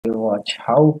watch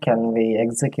how can we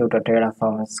execute a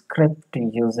Terraform script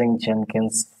using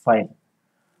Jenkins file.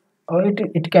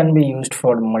 It can be used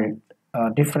for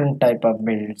different type of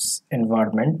builds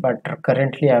environment, but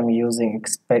currently I'm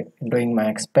doing my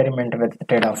experiment with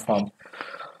Terraform.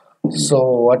 So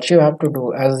what you have to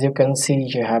do, as you can see,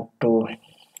 you have to,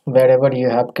 wherever you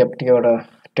have kept your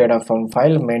Terraform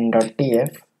file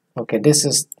main.tf. Okay, this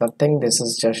is nothing, this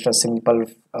is just a simple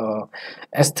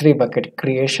S3 bucket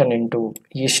creation into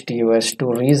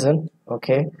east-us2 region.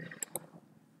 Okay,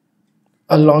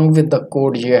 along with the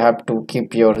code you have to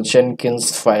keep your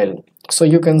Jenkins file. So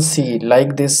you can see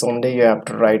like this only, you have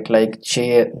to write like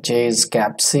J's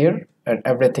caps here, and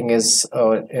everything is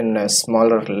in a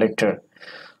smaller letter.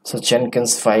 So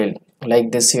Jenkins file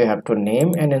like this you have to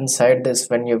name, and inside this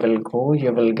when you will go,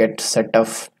 you will get set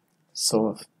of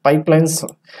so pipelines.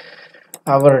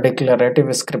 Our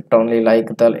declarative script only, like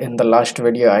in the last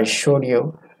video I showed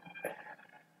you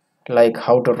like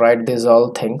how to write these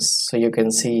all things. So you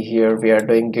can see here we are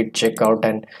doing git checkout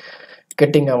and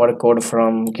getting our code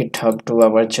from GitHub to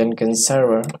our Jenkins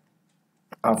server.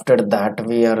 After that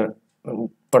we are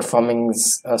performing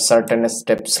certain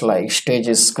steps like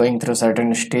stages, going through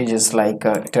certain stages like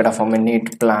Terraform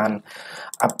init, plan,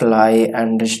 apply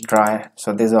and destroy.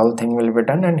 So this all thing will be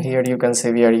done, and here you can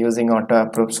see we are using auto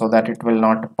approve so that it will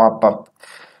not pop up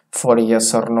for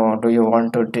yes or no. Do you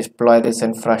want to deploy this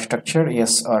infrastructure,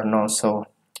 yes or no? So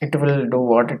it will do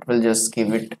what, it will just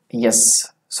give it yes.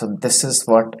 So this is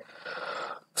what,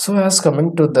 so as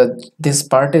coming to this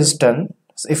part is done.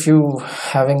 If you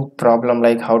having problem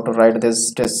like how to write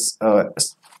this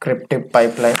scripted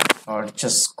pipeline, or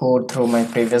just go through my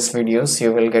previous videos,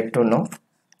 you will get to know.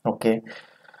 Okay,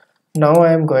 now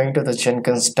I am going to the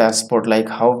Jenkins dashboard, like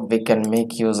how we can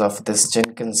make use of this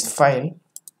Jenkins file.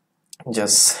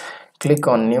 Just click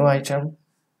on new item,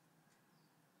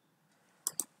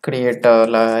 create a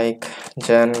like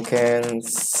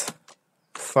Jenkins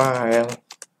file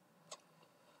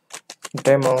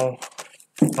demo.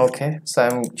 Okay, so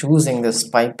I'm choosing this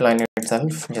pipeline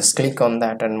itself, just click on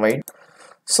that and wait.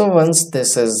 So once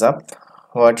this is up,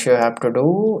 what you have to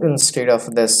do, instead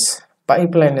of this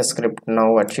pipeline script,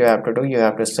 now what you have to do, you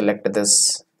have to select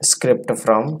this script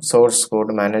from source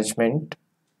code management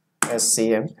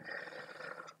SCM.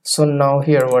 So now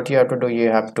here what you have to do,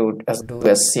 you have to do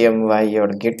SCM by your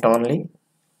git only.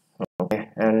 Okay,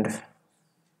 and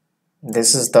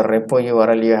this is the repo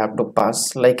URL you have to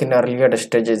pass. Like in earlier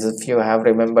stages, if you have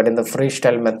remembered, in the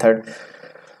freestyle method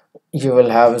you will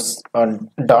have a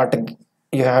dot,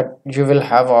 you will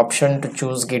have option to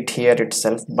choose git here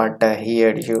itself, but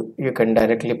here you can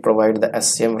directly provide the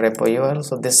SCM repo URL.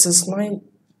 So this is my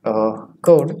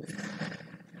code.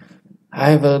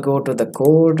 I will go to the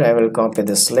code, I will copy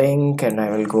this link, and I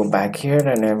will go back here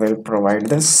and I will provide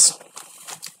this.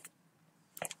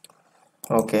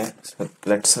 Okay, so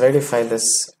let's verify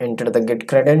this, enter the git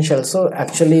credentials. So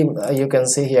actually you can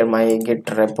see here my git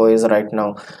repo is right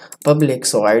now public,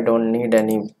 so I don't need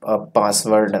any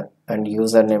password and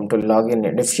username to log in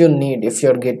it. If you need, if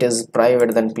your git is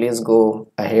private, then please go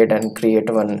ahead and create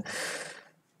one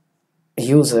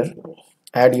user,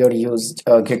 add your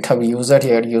GitHub user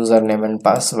here, username and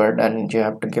password, and you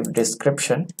have to give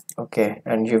description. Okay,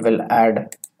 and you will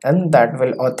add, and that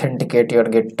will authenticate your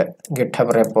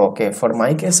GitHub repo. Okay, for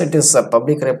my case it is a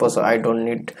public repo, so I don't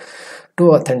need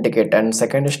to authenticate. And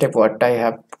second step, what I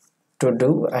have to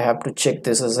do, I have to check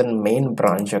this is in main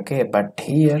branch. Okay, but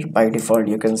here by default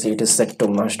you can see it is set to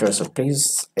master, so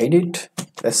please edit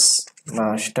this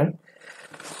master.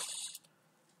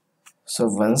 So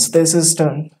once this is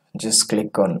done, just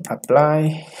click on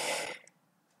apply,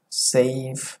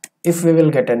 save. If we will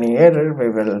get any error, we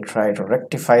will try to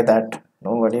rectify that,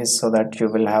 no worries, so that you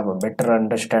will have a better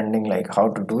understanding like how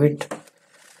to do it.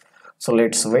 So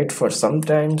let's wait for some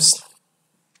times.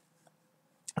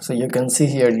 So you can see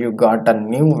here you got a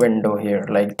new window here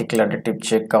like declarative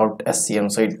checkout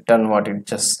SCM. So it done what, it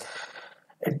just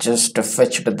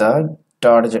fetched the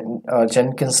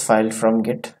Jenkins file from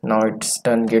git. Now it's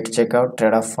done git checkout,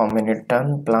 Terraform init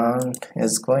done, plan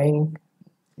is going.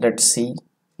 Let's see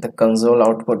the console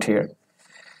output here,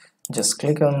 just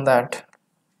click on that.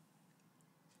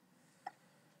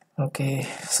 Okay,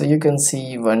 so you can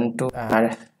see 1 to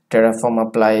add Terraform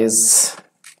applies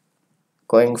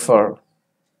going for.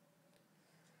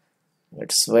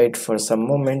 Let's wait for some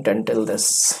moment until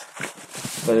this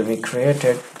will be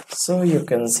created. So you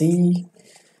can see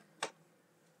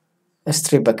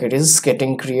S3 bucket is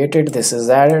getting created, this is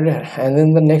added, and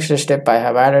then the next step I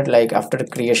have added, like after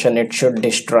creation it should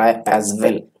destroy as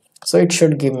well. So it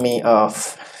should give me a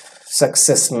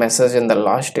success message in the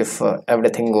last if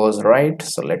everything goes right.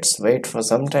 So let's wait for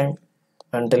some time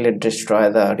until it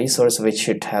destroy the resource which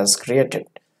it has created.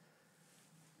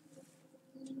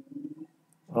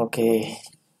 Okay,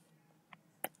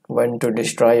 when to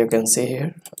destroy, you can see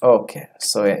here. Okay,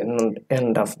 so in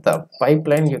end of the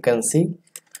pipeline, you can see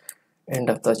end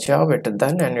of the job, it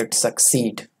done and it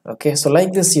succeed. Okay, so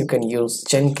like this you can use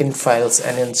Jenkins files,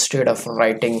 and instead of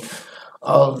writing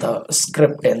all the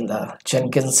script in the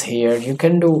Jenkins here, you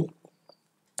can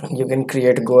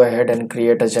create, go ahead and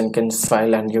create a Jenkins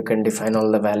file, and you can define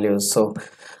all the values. So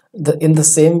in the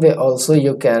same way also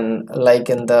you can, like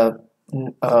in the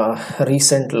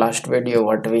recent last video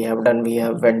what we have done, we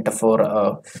have went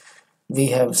for we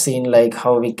have seen like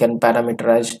how we can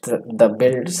parameterize the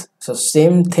builds. So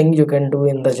same thing you can do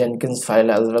in the Jenkins file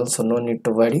as well, so no need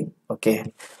to worry.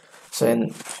 Okay, so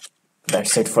and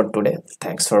that's it for today.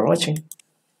 Thanks for watching.